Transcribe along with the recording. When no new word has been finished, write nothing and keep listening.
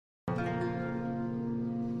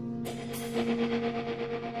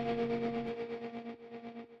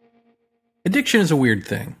Addiction is a weird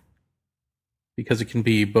thing because it can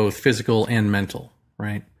be both physical and mental,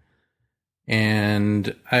 right?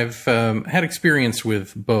 And I've had experience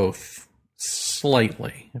with both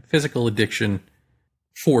slightly. Physical addiction,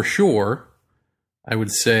 for sure. I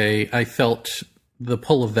would say I felt the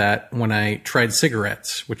pull of that when I tried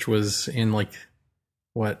cigarettes, which was in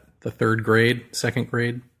the third grade, second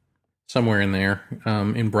grade, somewhere in there,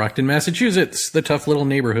 in Brockton, Massachusetts, the tough little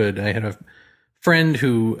neighborhood. I had a friend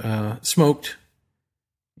who smoked,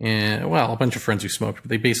 and a bunch of friends who smoked, but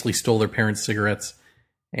they basically stole their parents' cigarettes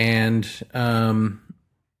and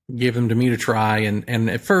gave them to me to try. And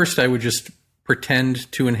at first I would just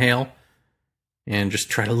pretend to inhale and just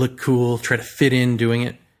try to look cool, try to fit in doing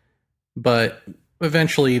it. But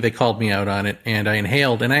eventually they called me out on it, and I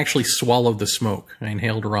inhaled, and I actually swallowed the smoke. I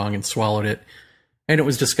inhaled wrong and swallowed it, and it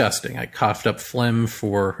was disgusting. I coughed up phlegm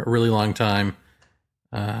for a really long time.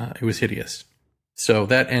 It was hideous. So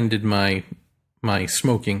that ended my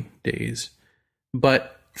smoking days.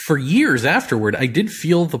 But for years afterward, I did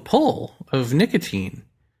feel the pull of nicotine,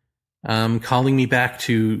 calling me back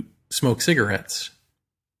to smoke cigarettes.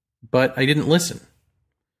 But I didn't listen.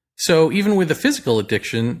 So even with a physical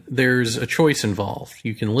addiction, there's a choice involved.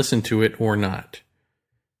 You can listen to it or not.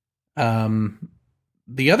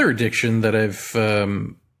 The other addiction that I've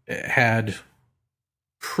had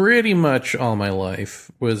pretty much all my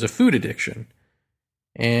life was a food addiction.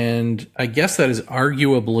 And I guess that is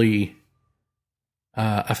arguably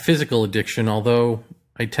a physical addiction, although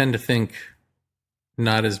I tend to think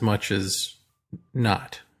not as much as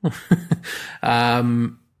not.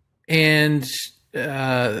 This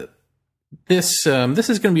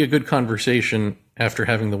is going to be a good conversation after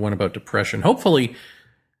having the one about depression. Hopefully,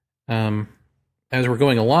 as we're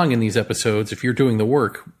going along in these episodes, if you're doing the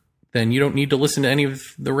work, then you don't need to listen to any of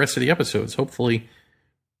the rest of the episodes. Hopefully,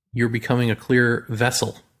 you're becoming a clear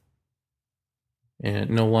vessel and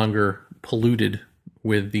no longer polluted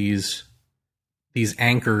with these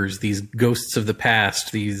anchors, these ghosts of the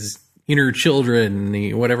past, these inner children,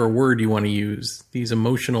 the whatever word you want to use, these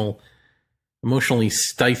emotionally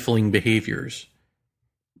stifling behaviors.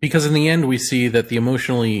 Because in the end, we see that the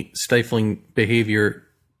emotionally stifling behavior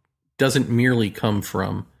doesn't merely come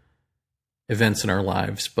from events in our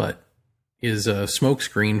lives, but is a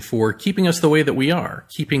smokescreen for keeping us the way that we are,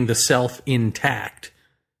 keeping the self intact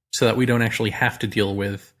so that we don't actually have to deal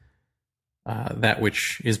with that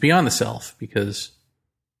which is beyond the self, because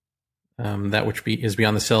that which is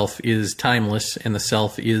beyond the self is timeless, and the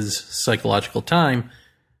self is psychological time.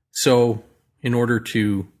 So in order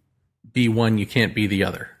to be one, you can't be the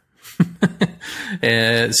other.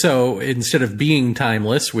 So instead of being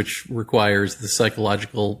timeless, which requires the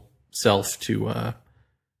psychological self to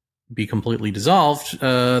be completely dissolved,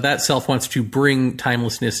 that self wants to bring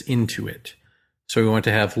timelessness into it. So we want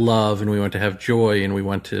to have love, and we want to have joy, and we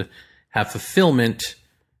want to have fulfillment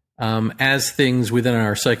as things within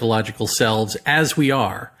our psychological selves as we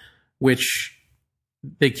are, which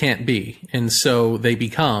they can't be. And so they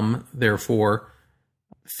become, therefore,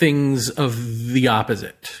 things of the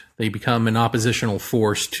opposite. They become an oppositional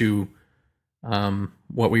force to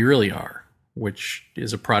what we really are, which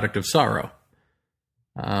is a product of sorrow.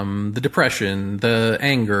 The depression, the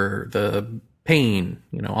anger, the pain,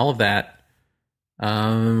 all of that.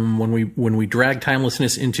 When we drag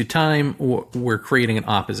timelessness into time, we're creating an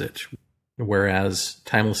opposite, whereas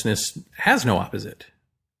timelessness has no opposite.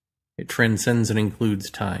 It transcends and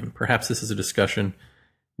includes time. Perhaps this is a discussion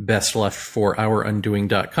best left for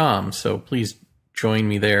ourundoing.com, so please join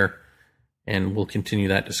me there, and we'll continue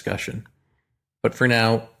that discussion. But for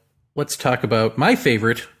now, let's talk about my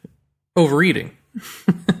favorite, overeating.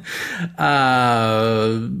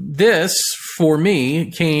 This, for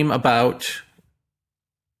me, came about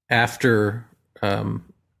after the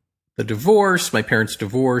divorce, my parents'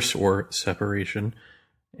 divorce or separation,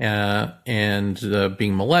 and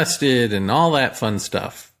being molested and all that fun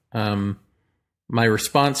stuff. My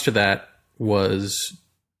response to that was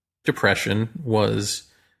depression, was,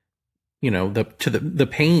 the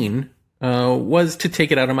pain was to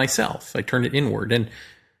take it out of myself. I turned it inward. And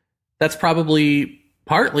that's probably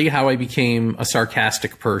partly how I became a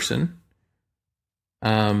sarcastic person.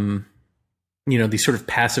 These sort of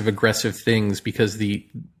passive aggressive things, because the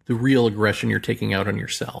real aggression you're taking out on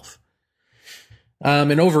yourself.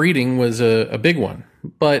 And overeating was a big one,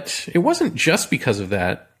 but it wasn't just because of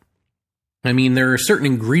that. I mean, there are certain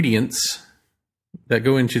ingredients that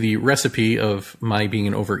go into the recipe of my being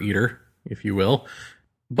an overeater, if you will.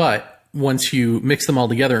 But once you mix them all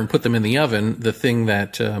together and put them in the oven, the thing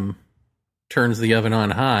that turns the oven on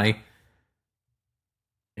high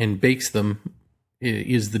and bakes them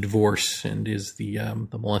is the divorce and is the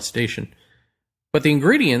molestation. But the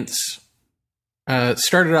ingredients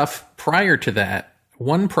started off prior to that.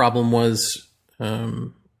 One problem was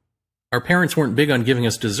our parents weren't big on giving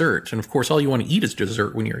us dessert. And of course, all you want to eat is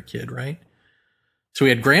dessert when you're a kid, right? So we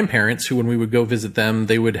had grandparents who, when we would go visit them,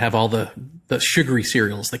 they would have all the sugary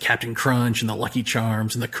cereals, the Captain Crunch and the Lucky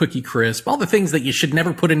Charms and the Cookie Crisp, all the things that you should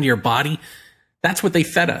never put into your body. That's what they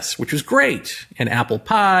fed us, which was great. And apple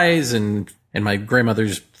pies and my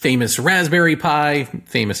grandmother's famous raspberry pie,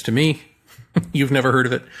 famous to me. You've never heard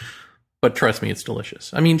of it, but trust me, it's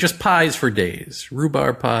delicious. I mean, just pies for days.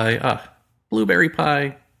 Rhubarb pie, blueberry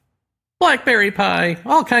pie, blackberry pie,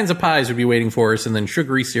 all kinds of pies would be waiting for us, and then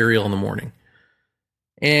sugary cereal in the morning.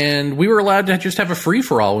 And we were allowed to just have a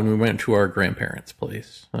free-for-all when we went to our grandparents'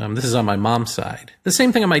 place. This is on my mom's side. The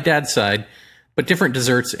same thing on my dad's side, but different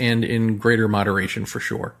desserts and in greater moderation for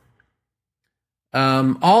sure.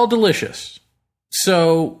 All delicious.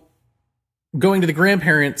 So going to the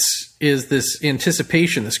grandparents is this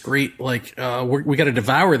anticipation, this great, like, we got to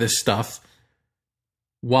devour this stuff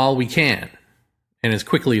while we can and as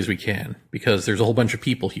quickly as we can, because there's a whole bunch of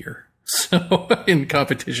people here. So in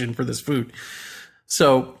competition for this food.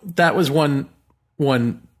 So that was one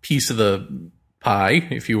piece of the pie,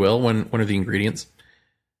 if you will, one of the ingredients.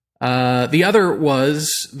 The other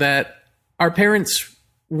was that our parents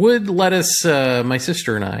would let us, my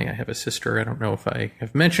sister and I have a sister. I don't know if I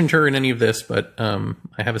have mentioned her in any of this, but I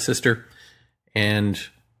have a sister, and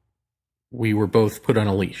we were both put on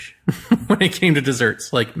a leash when it came to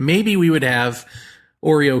desserts. Like, maybe we would have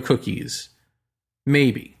Oreo cookies.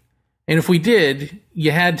 Maybe. And if we did,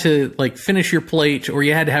 you had to, like, finish your plate, or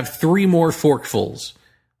you had to have 3 more forkfuls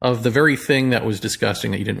of the very thing that was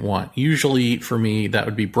disgusting that you didn't want. Usually, for me, that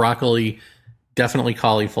would be broccoli, definitely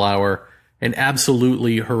cauliflower, and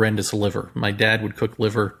absolutely horrendous liver. My dad would cook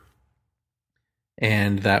liver,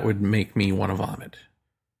 and that would make me want to vomit.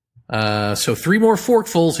 So 3 more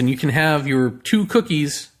forkfuls, and you can have your 2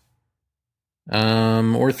 cookies,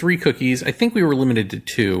 or 3 cookies. I think we were limited to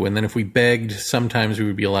 2, and then if we begged, sometimes we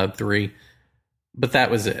would be allowed 3. But that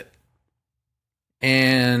was it.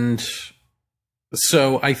 And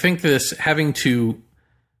so I think this having to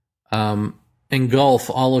engulf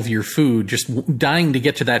all of your food, just dying to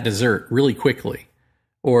get to that dessert really quickly,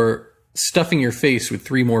 or stuffing your face with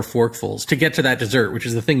 3 more forkfuls to get to that dessert, which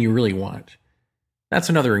is the thing you really want. That's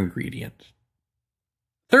another ingredient.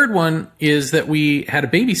 Third one is that we had a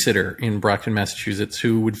babysitter in Brockton, Massachusetts,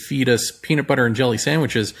 who would feed us peanut butter and jelly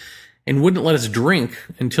sandwiches and wouldn't let us drink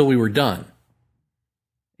until we were done.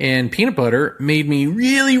 And peanut butter made me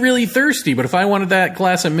really, really thirsty. But if I wanted that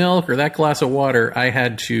glass of milk or that glass of water, I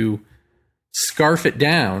had to scarf it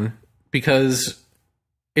down because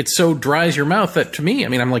it so dries your mouth that, to me, I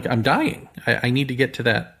mean, I'm dying. I need to get to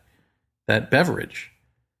that beverage.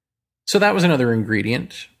 So that was another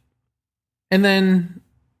ingredient. And then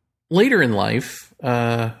later in life,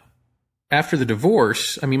 after the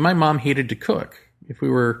divorce, I mean, my mom hated to cook. If we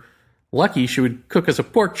were lucky, she would cook us a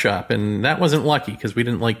pork chop, and that wasn't lucky because we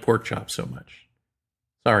didn't like pork chops so much.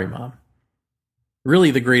 Sorry, Mom.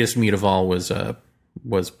 Really, the greatest meat of all was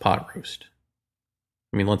pot roast.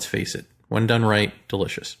 I mean, let's face it. When done right,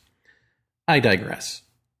 delicious. I digress.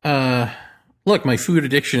 Look, my food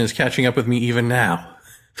addiction is catching up with me even now.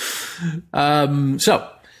 So,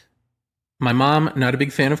 my mom, not a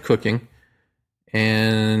big fan of cooking.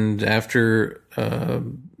 And after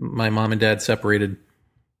my mom and dad separated,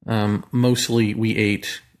 mostly we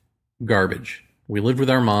ate garbage. We lived with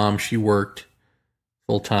our mom. She worked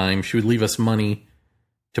full time. She would leave us money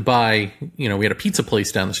to buy, we had a pizza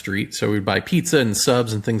place down the street. So we'd buy pizza and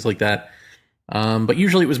subs and things like that. But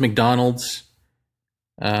usually it was McDonald's,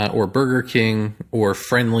 or Burger King, or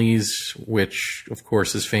Friendly's, which of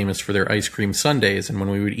course is famous for their ice cream sundaes. And when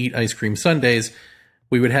we would eat ice cream sundaes,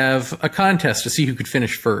 we would have a contest to see who could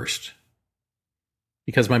finish first.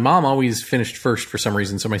 Because my mom always finished first for some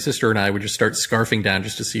reason, so my sister and I would just start scarfing down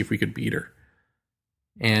just to see if we could beat her.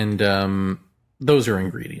 And those are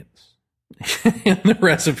ingredients in the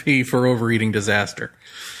recipe for overeating disaster.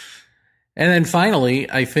 And then finally,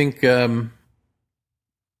 I think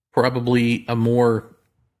probably a more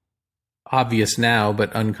obvious now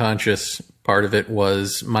but unconscious part of it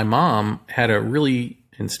was my mom had a really,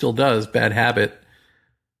 and still does, bad habit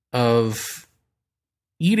of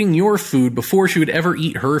eating your food before she would ever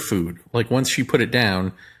eat her food. Like, once she put it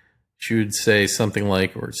down, she would say something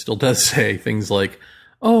like, or still does say things like,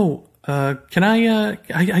 oh, can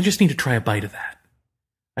I just need to try a bite of that.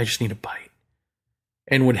 I just need a bite.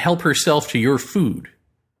 And would help herself to your food.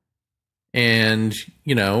 And,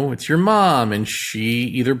 it's your mom, and she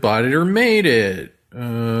either bought it or made it.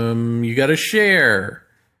 You got to share.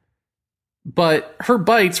 But her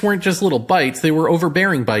bites weren't just little bites. They were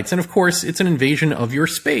overbearing bites. And of course, it's an invasion of your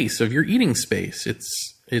space, of your eating space.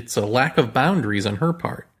 It's a lack of boundaries on her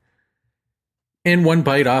part. And one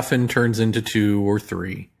bite often turns into 2 or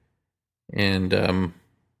 3. And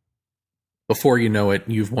before you know it,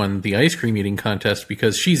 you've won the ice cream eating contest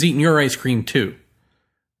because she's eating your ice cream too.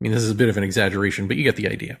 I mean, this is a bit of an exaggeration, but you get the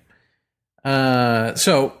idea.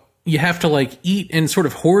 So you have to like eat and sort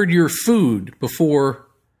of hoard your food before,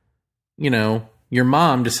 your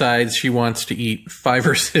mom decides she wants to eat 5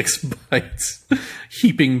 or 6 bites,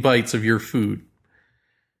 heaping bites of your food.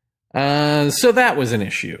 So that was an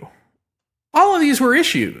issue. All of these were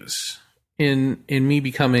issues in me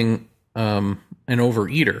becoming an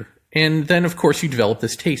overeater. And then, of course, you develop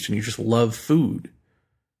this taste and you just love food.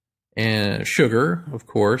 And sugar, of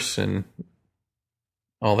course, and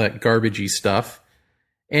all that garbagey stuff.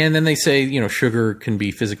 And then they say, sugar can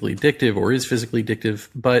be physically addictive or is physically addictive,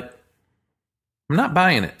 but I'm not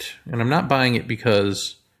buying it. And I'm not buying it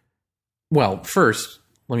because, well, first,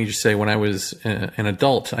 let me just say, when I was an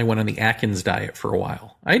adult, I went on the Atkins diet for a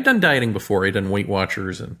while. I had done dieting before. I had done Weight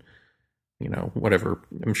Watchers and, whatever.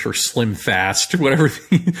 I'm sure Slim Fast, whatever.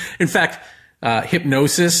 In fact,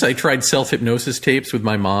 hypnosis. I tried self-hypnosis tapes with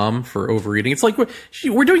my mom for overeating. It's like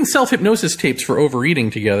we're doing self-hypnosis tapes for overeating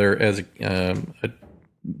together as a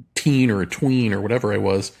teen or a tween or whatever I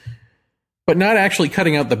was, but not actually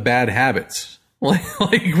cutting out the bad habits. Like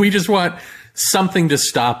we just want something to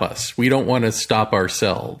stop us. We don't want to stop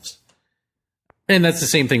ourselves. And that's the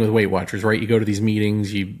same thing with Weight Watchers, right? You go to these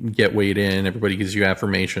meetings, you get weighed in, everybody gives you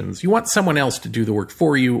affirmations. You want someone else to do the work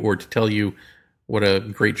for you or to tell you what a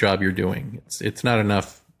great job you're doing. It's not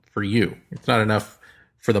enough for you. It's not enough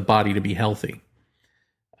for the body to be healthy.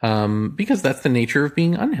 Because that's the nature of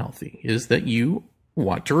being unhealthy, is that you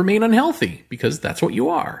want to remain unhealthy because that's what you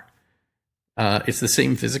are. It's the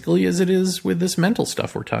same physically as it is with this mental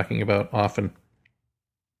stuff we're talking about often.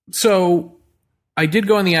 So I did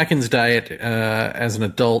go on the Atkins diet as an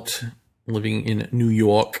adult living in New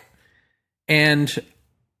York. And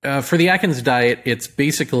for the Atkins diet, it's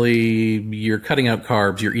basically you're cutting out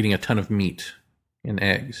carbs, you're eating a ton of meat and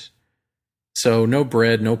eggs. So no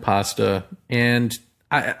bread, no pasta. And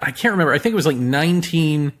I can't remember. I think it was like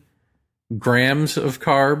 19 grams of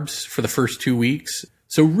carbs for the first 2 weeks.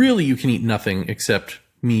 So really you can eat nothing except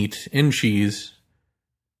meat and cheese.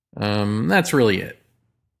 That's really it.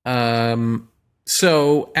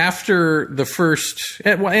 So after the first,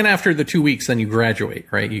 and after the 2 weeks, then you graduate,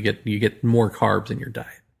 right? You get more carbs in your diet.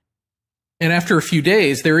 And after a few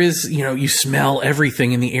days, there is, you smell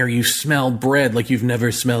everything in the air. You smell bread like you've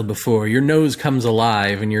never smelled before. Your nose comes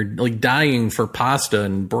alive and you're like dying for pasta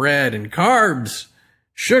and bread and carbs.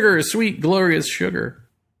 Sugar, sweet, glorious sugar.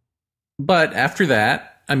 But after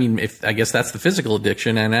that, I guess that's the physical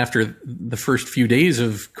addiction. And after the first few days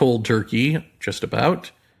of cold turkey, just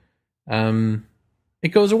about, it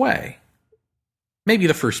goes away. Maybe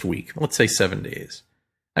the first week, let's say 7 days.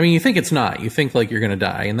 You think it's not. You think like you're going to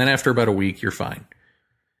die. And then after about a week, you're fine.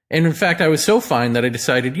 And in fact, I was so fine that I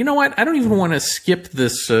decided, you know what? I don't even want to skip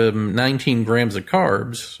this 19 grams of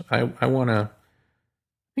carbs. I want to,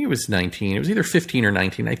 I think it was 19. It was either 15 or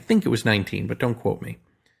 19. I think it was 19, but don't quote me.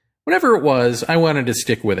 Whatever it was, I wanted to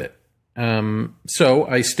stick with it. So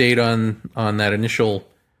I stayed on that initial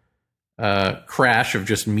crash of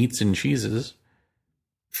just meats and cheeses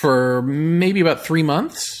for maybe about 3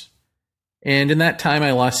 months. And in that time,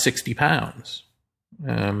 I lost 60 pounds,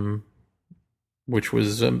 which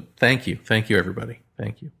was, thank you, everybody.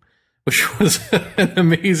 Thank you. Which was an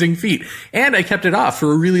amazing feat. And I kept it off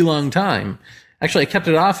for a really long time. Actually, I kept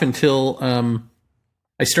it off until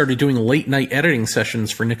I started doing late night editing sessions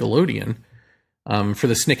for Nickelodeon for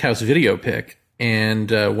the Snick House video pick. And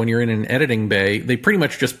when you're in an editing bay, they pretty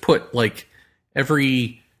much just put like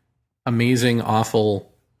every amazing,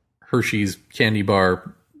 awful Hershey's candy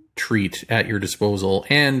bar treat at your disposal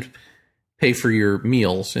and pay for your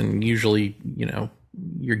meals. And usually,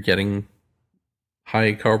 you're getting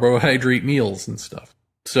high carbohydrate meals and stuff.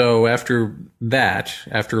 So after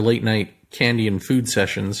late night candy and food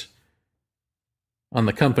sessions on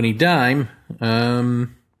the company dime,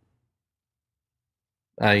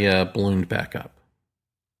 I ballooned back up.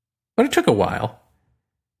 But it took a while.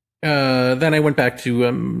 Then I went back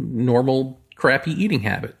to normal crappy eating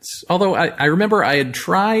habits. Although I remember I had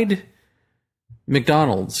tried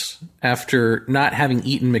McDonald's after not having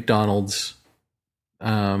eaten McDonald's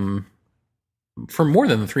for more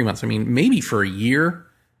than the 3 months. Maybe for a year,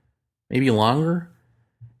 maybe longer.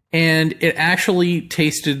 And it actually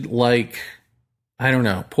tasted like, I don't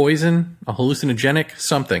know, poison, a hallucinogenic,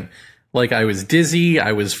 something. Like I was dizzy,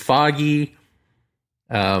 I was foggy.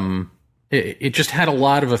 It just had a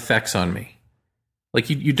lot of effects on me. Like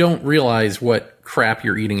you don't realize what crap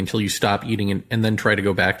you're eating until you stop eating and then try to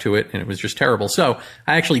go back to it. And it was just terrible. So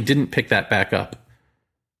I actually didn't pick that back up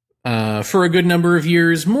for a good number of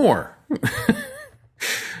years more.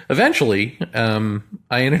 Eventually, I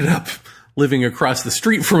ended up living across the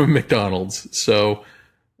street from a McDonald's. So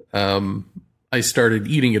I started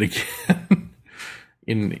eating it again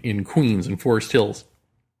in Queens and Forest Hills.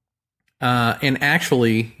 And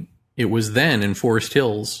actually, it was then in Forest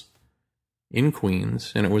Hills in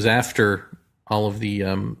Queens, and it was after all of the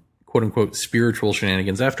quote-unquote spiritual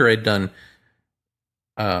shenanigans, after I'd done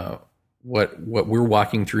what we're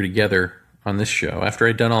walking through together on this show, after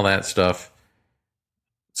I'd done all that stuff.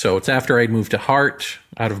 So it's after I'd moved to heart,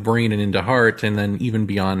 out of brain and into heart, and then even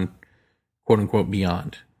beyond, quote-unquote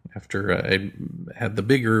beyond, after I had the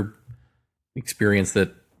bigger experience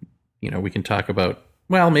that, we can talk about.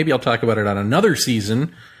 Well, maybe I'll talk about it on another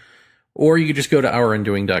season, or you could just go to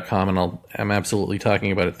ourandoing.com and I'm absolutely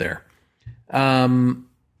talking about it there.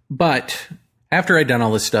 But after I'd done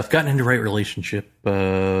all this stuff, gotten into right relationship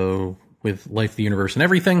with life, the universe, and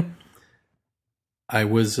everything, I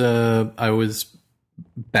was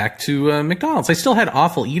back to McDonald's. I still had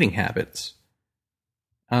awful eating habits.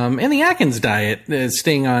 And the Atkins diet,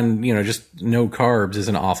 staying on, just no carbs, is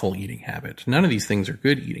an awful eating habit. None of these things are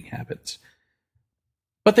good eating habits.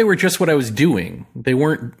 But they were just what I was doing. They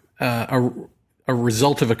weren't a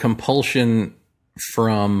result of a compulsion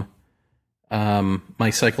from my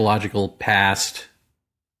psychological past,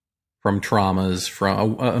 from traumas,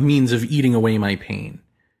 from a means of eating away my pain.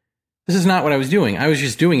 This is not what I was doing. I was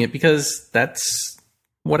just doing it because that's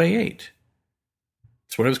what I ate.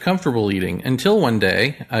 It's what I was comfortable eating. Until one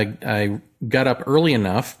day, I got up early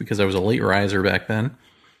enough, because I was a late riser back then.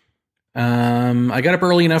 I got up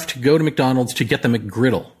early enough to go to McDonald's to get the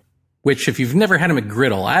McGriddle, which, if you've never had a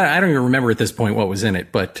McGriddle, I don't even remember at this point what was in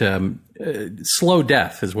it, but slow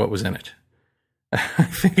death is what was in it. I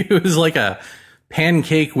think it was like a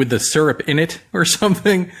pancake with the syrup in it or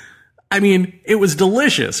something. I mean, it was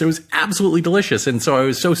delicious. It was absolutely delicious. And so I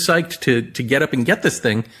was so psyched to get up and get this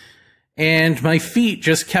thing. And my feet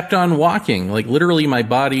just kept on walking. Like literally my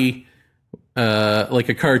body, like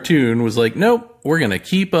a cartoon, was like, nope, we're going to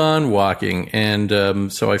keep on walking.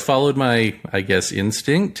 And so I followed my, I guess,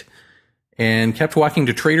 instinct and kept walking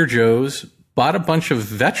to Trader Joe's, bought a bunch of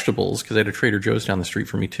vegetables, because I had a Trader Joe's down the street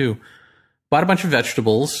from me too. Bought a bunch of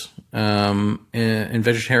vegetables and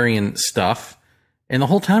vegetarian stuff. And the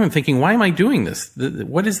whole time I'm thinking, why am I doing this?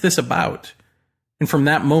 What is this about? And from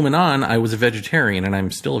that moment on, I was a vegetarian, and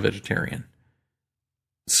I'm still a vegetarian.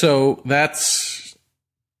 So that's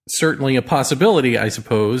certainly a possibility, I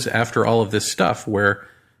suppose, after all of this stuff, where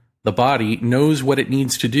the body knows what it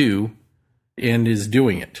needs to do and is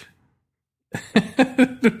doing it.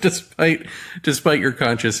 despite your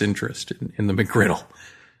conscious interest in the McGriddle.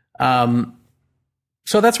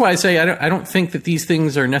 So that's why I say I don't think that these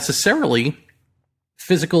things are necessarily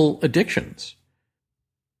physical addictions.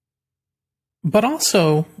 But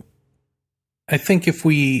also, I think if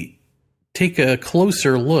we take a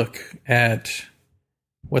closer look at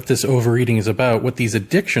what this overeating is about, what these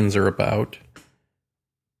addictions are about,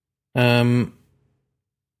 we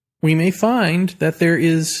may find that there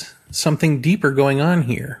is something deeper going on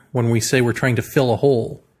here when we say we're trying to fill a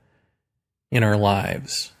hole in our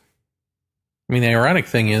lives. I mean, the ironic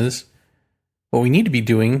thing is, what we need to be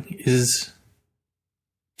doing is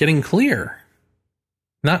getting clear.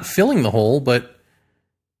 Not filling the hole, but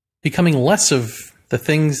becoming less of the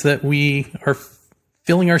things that we are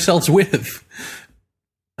filling ourselves with.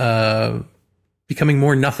 Becoming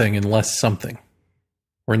more nothing and less something.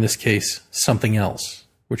 Or in this case, something else,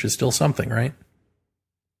 which is still something, right?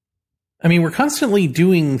 I mean, we're constantly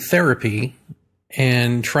doing therapy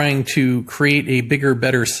and trying to create a bigger,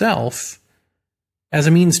 better self as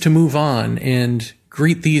a means to move on and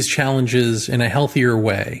greet these challenges in a healthier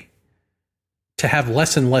way. To have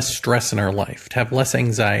less and less stress in our life, to have less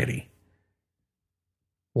anxiety,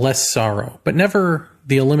 less sorrow, but never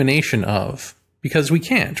the elimination of, because we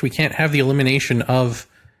can't have the elimination of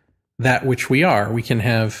that which we are. We can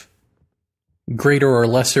have greater or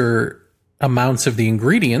lesser amounts of the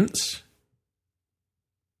ingredients,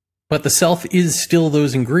 but the self is still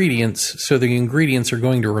those ingredients, so the ingredients are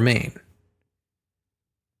going to remain.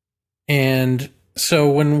 And so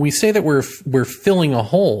when we say that we're filling a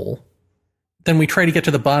hole, then we try to get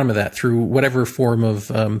to the bottom of that through whatever form of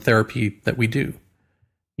therapy that we do.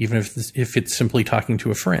 Even if it's simply talking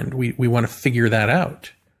to a friend, we want to figure that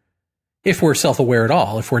out. If we're self-aware at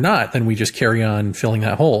all. If we're not, then we just carry on filling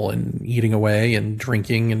that hole and eating away and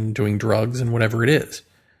drinking and doing drugs and whatever it is.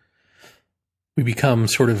 We become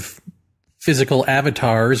sort of physical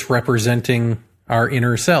avatars representing our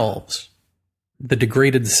inner selves. The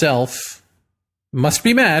degraded self must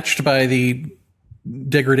be matched by the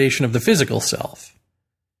degradation of the physical self.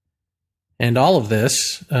 And all of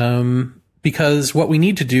this, because what we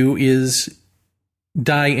need to do is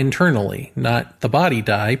die internally, not the body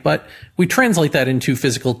die, but we translate that into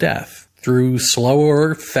physical death through slow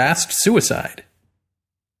or fast suicide.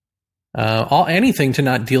 Anything to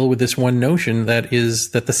not deal with this one notion that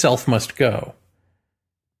is that the self must go.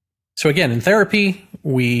 So again, in therapy,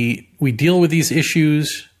 we deal with these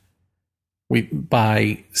issues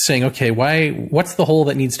by saying, okay, what's the hole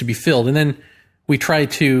that needs to be filled? And then we try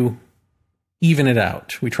to even it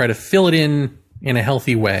out. We try to fill it in a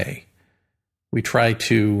healthy way. We try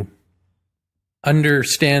to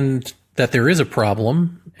understand that there is a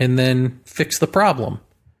problem and then fix the problem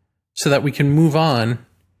so that we can move on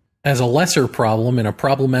as a lesser problem in a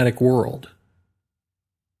problematic world.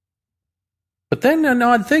 But then an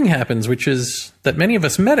odd thing happens, which is that many of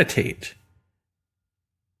us meditate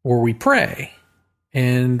or we pray.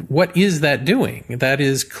 And what is that doing? That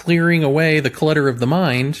is clearing away the clutter of the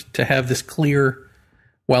mind to have this clear,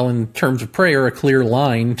 well, in terms of prayer, a clear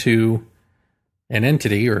line to an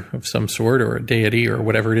entity or of some sort or a deity or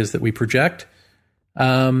whatever it is that we project.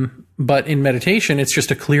 But in meditation, it's just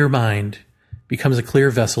a clear mind, becomes a clear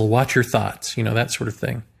vessel. Watch your thoughts, that sort of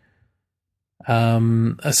thing.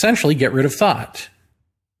 Essentially, get rid of thought.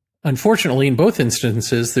 Unfortunately, in both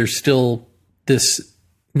instances, there's still this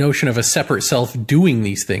notion of a separate self doing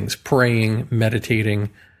these things, praying, meditating,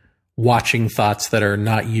 watching thoughts that are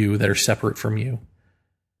not you, that are separate from you.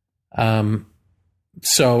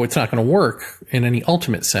 So it's not going to work in any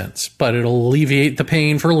ultimate sense, but it'll alleviate the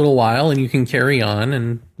pain for a little while and you can carry on,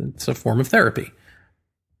 and it's a form of therapy.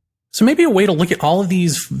 So maybe a way to look at all of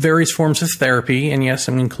these various forms of therapy, and yes,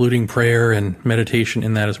 I'm including prayer and meditation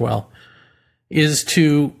in that as well, is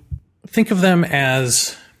to think of them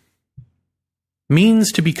as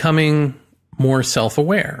means to becoming more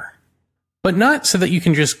self-aware, but not so that you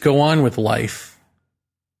can just go on with life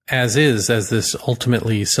as this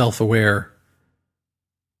ultimately self-aware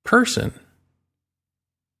person,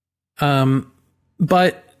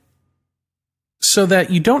 but so that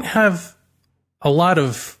you don't have a lot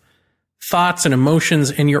of thoughts and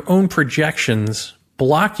emotions and your own projections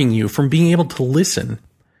blocking you from being able to listen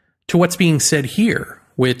to what's being said here,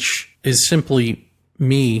 which is simply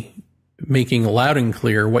me making loud and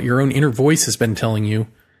clear what your own inner voice has been telling you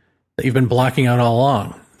that you've been blocking out all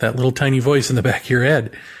along, that little tiny voice in the back of your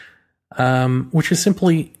head, which is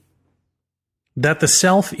simply that the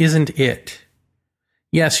self isn't it.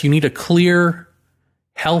 Yes, you need a clear,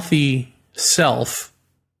 healthy self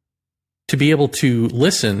to be able to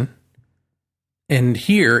listen and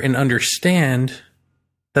hear and understand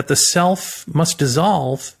that the self must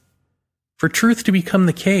dissolve for truth to become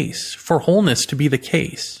the case, for wholeness to be the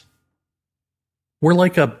case. We're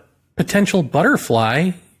like a potential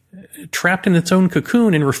butterfly trapped in its own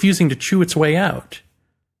cocoon and refusing to chew its way out.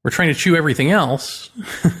 We're trying to chew everything else.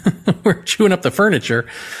 We're chewing up the furniture,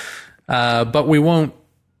 but we won't.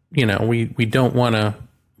 We don't want to.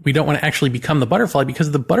 We don't want to actually become the butterfly,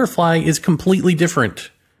 because the butterfly is completely different,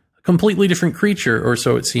 a completely different creature, or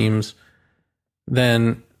so it seems,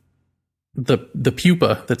 than the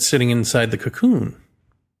pupa that's sitting inside the cocoon.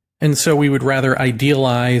 And so we would rather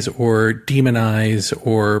idealize or demonize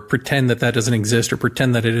or pretend that that doesn't exist, or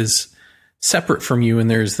pretend that it is separate from you, and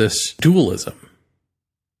there's this dualism.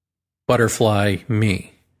 Butterfly,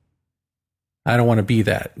 me. I don't want to be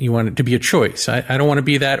that. You want it to be a choice. I don't want to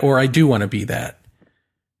be that, or I do want to be that.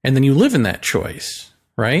 And then you live in that choice,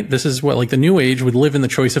 right? This is what, like, the New Age would live in the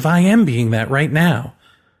choice of, I am being that right now.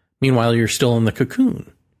 Meanwhile, you're still in the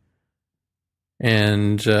cocoon.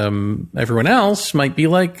 And everyone else might be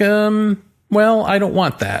like, well, I don't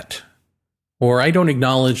want that. Or I don't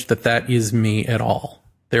acknowledge that that is me at all.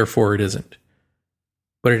 Therefore, it isn't.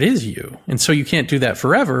 But it is you. And so you can't do that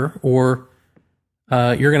forever, or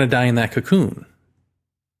you're going to die in that cocoon.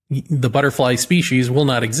 The butterfly species will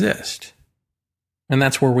not exist. And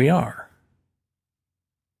that's where we are.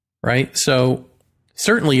 Right? So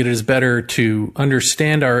certainly it is better to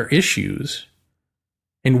understand our issues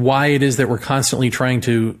and why it is that we're constantly trying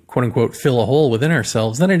to, quote unquote, fill a hole within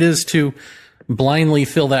ourselves than it is to blindly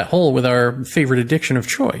fill that hole with our favorite addiction of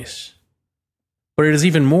choice. But it is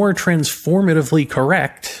even more transformatively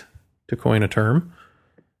correct, to coin a term,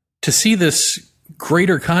 to see this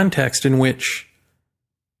greater context in which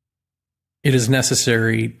it is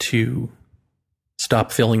necessary to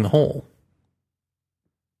stop filling the hole.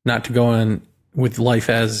 not to go on with life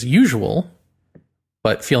as usual,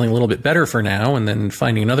 but feeling a little bit better for now and then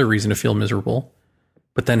finding another reason to feel miserable,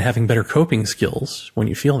 but then having better coping skills when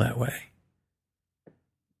you feel that way.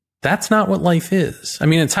 That's not what life is. I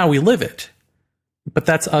mean, it's how we live it, but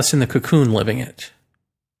that's us in the cocoon living it.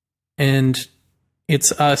 And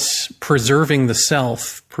it's us preserving the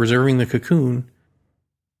self, preserving the cocoon,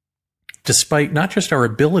 despite not just our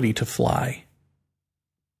ability to fly,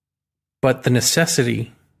 but the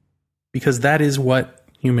necessity, because that is what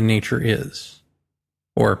human nature is,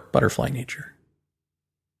 or butterfly nature.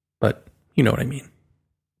 But you know what I mean.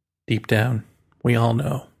 Deep down, we all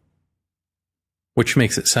know. Which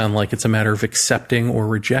makes it sound like it's a matter of accepting or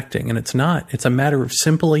rejecting, and it's not. It's a matter of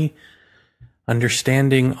simply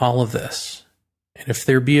understanding all of this. And if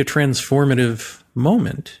there be a transformative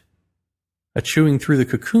moment, a chewing through the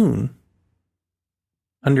cocoon,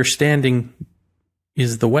 understanding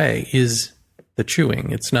is the way, is the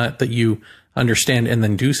chewing. It's not that you understand and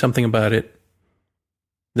then do something about it.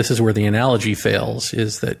 This is where the analogy fails,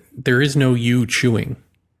 is that there is no you chewing.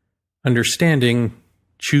 Understanding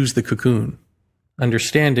chews the cocoon.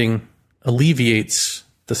 Understanding alleviates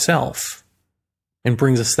the self and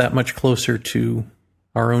brings us that much closer to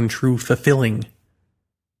our own true fulfilling.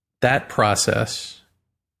 That process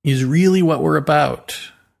is really what we're about.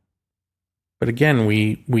 But again,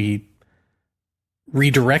 we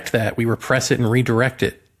redirect that, we repress it and redirect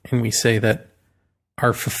it, and we say that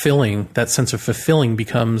our fulfilling, that sense of fulfilling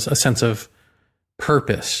becomes a sense of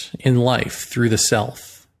purpose in life through the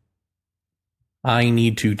self. I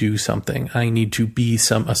need to do something. I need to be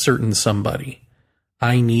a certain somebody.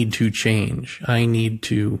 I need to change. I need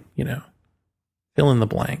to, fill in the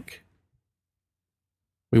blank.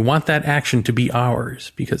 We want that action to be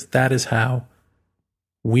ours because that is how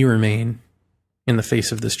we remain in the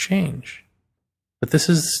face of this change. But this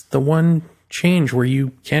is the one change where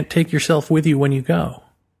you can't take yourself with you when you go.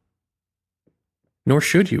 Nor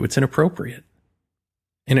should you. It's inappropriate.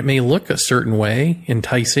 And it may look a certain way,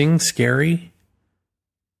 enticing, scary,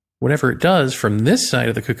 whatever it does from this side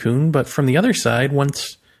of the cocoon, but from the other side,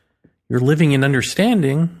 once you're living in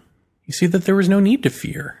understanding, you see that there was no need to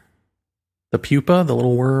fear. The pupa, the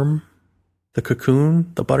little worm, the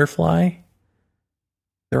cocoon, the butterfly,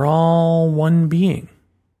 they're all one being.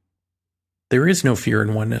 There is no fear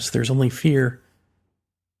in oneness. There's only fear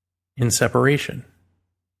in separation.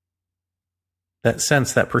 That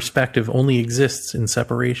sense, that perspective only exists in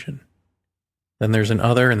separation. Then there's an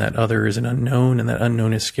other, and that other is an unknown, and that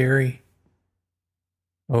unknown is scary.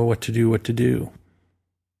 Oh, what to do, what to do?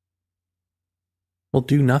 Well,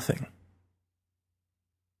 do nothing.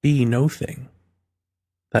 Be no thing.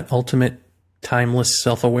 That ultimate, timeless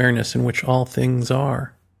self-awareness in which all things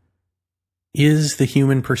are is the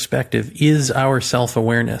human perspective, is our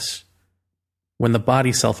self-awareness. When the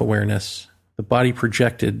body self-awareness, the body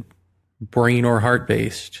projected, brain or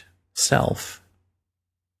heart-based self,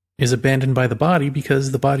 is abandoned by the body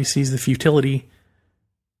because the body sees the futility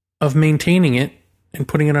of maintaining it and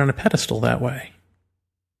putting it on a pedestal that way.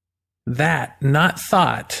 That, not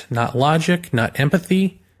thought, not logic, not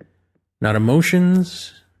empathy, not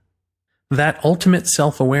emotions, that ultimate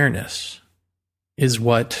self-awareness is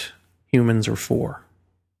what humans are for.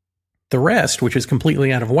 The rest, which is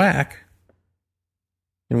completely out of whack,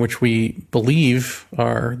 in which we believe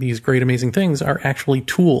are these great, amazing things, are actually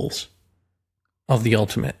tools of the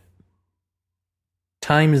ultimate.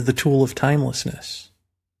 Time is the tool of timelessness.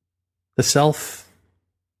 The self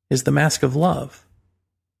is the mask of love.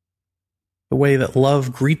 The way that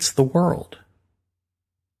love greets the world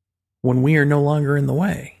when we are no longer in the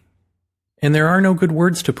way. And there are no good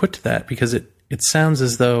words to put to that because it sounds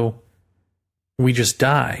as though we just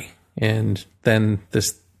die and then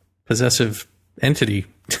this possessive entity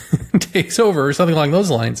takes over or something along those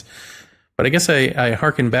lines. But I guess I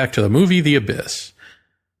hearken back to the movie The Abyss.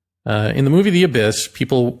 In the movie The Abyss,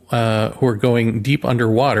 people who are going deep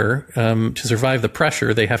underwater, to survive the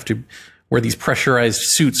pressure, they have to wear these pressurized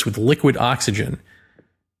suits with liquid oxygen.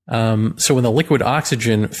 So when the liquid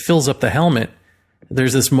oxygen fills up the helmet,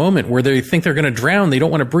 there's this moment where they think they're going to drown. They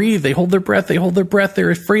don't want to breathe. They hold their breath.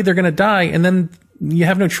 They're afraid they're going to die. And then you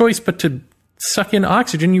have no choice but to suck in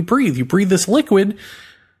oxygen. You breathe this liquid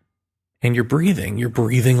and you're breathing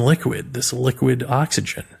liquid, this liquid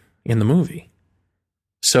oxygen in the movie.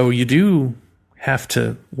 So you do have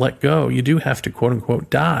to let go. You do have to, quote unquote,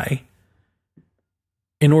 die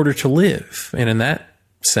in order to live. And in that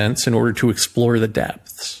sense, in order to explore the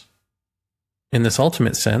depths. In this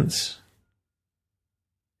ultimate sense,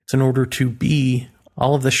 it's in order to be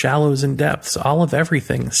all of the shallows and depths, all of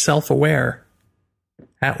everything, self-aware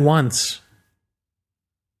at once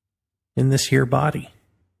in this here body.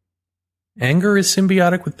 Anger is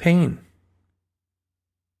symbiotic with pain.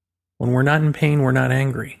 When we're not in pain, we're not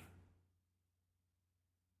angry.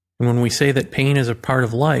 And when we say that pain is a part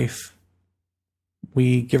of life,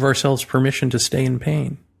 we give ourselves permission to stay in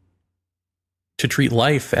pain, to treat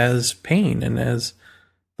life as pain and as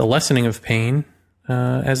the lessening of pain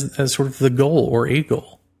as sort of the goal or a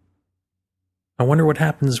goal. I wonder what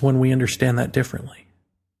happens when we understand that differently,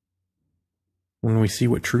 when we see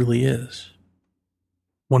what truly is.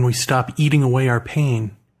 When we stop eating away our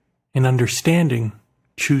pain and understanding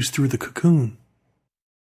choose through the cocoon.